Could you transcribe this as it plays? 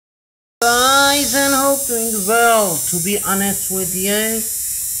guys, and hope doing well. To be honest with you,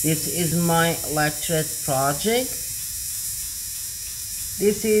 this is my Electret project.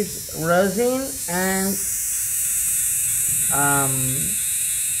 This is Rosin and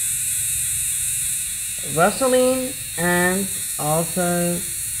vaseline, and also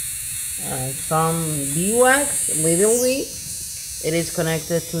some beeswax, little bit. It is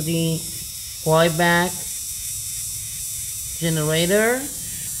connected to the flyback generator,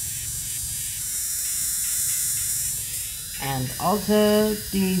 and also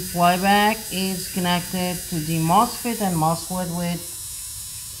the flyback is connected to the MOSFET and MOSFET with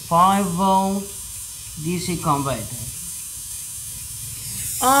 5-volt DC converter.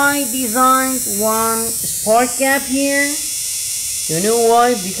 I designed one spark gap here. You know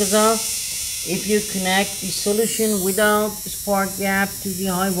why? Because of if you connect the solution without spark gap to the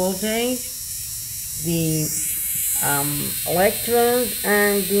high voltage, the electrons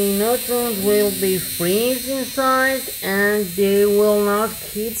and the neutrons will be freeze inside, and they will not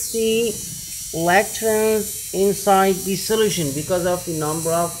keep the electrons inside the solution because of the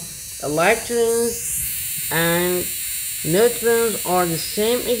number of electrons and neutrons are the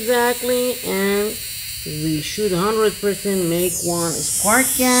same exactly, and we should 100% make one spark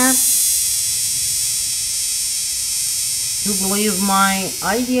gap. To believe my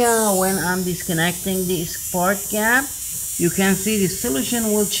idea, when I'm disconnecting the spark gap, you can see the solution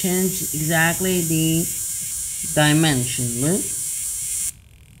will change exactly the dimension. Look.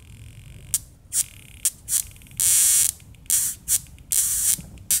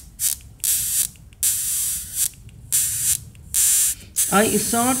 I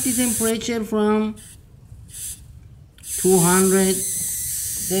start the temperature from 200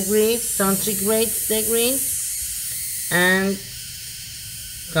 degrees centigrade and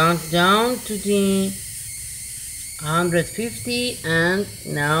count down to the 150, and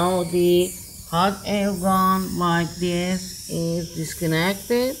now the hot air gun like this is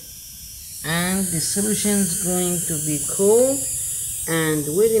disconnected and the solution is going to be cool, and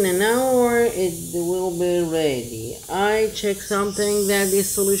within an hour it will be ready. I check something that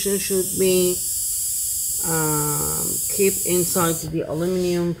this solution should be keep inside the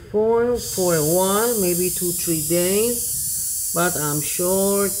aluminum foil for a while, maybe 2-3 days, but I'm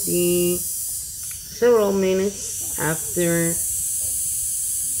sure the several minutes after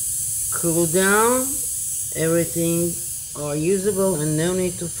cool down, everything are usable and no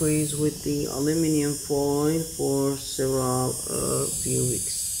need to freeze with the aluminum foil for several few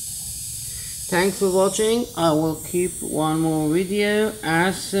weeks. Thanks for watching. I will keep one more video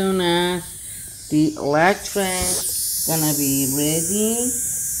as soon as the Electret gonna be ready,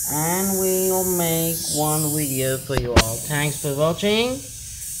 and we'll make one video for you all. Thanks for watching.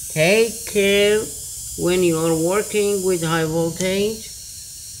 Take care when you are working with high voltage,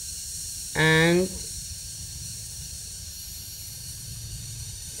 and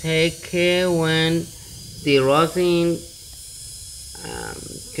take care when the rosin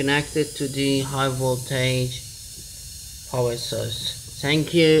connected to the high voltage power source.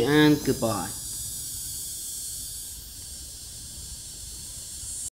 Thank you and goodbye.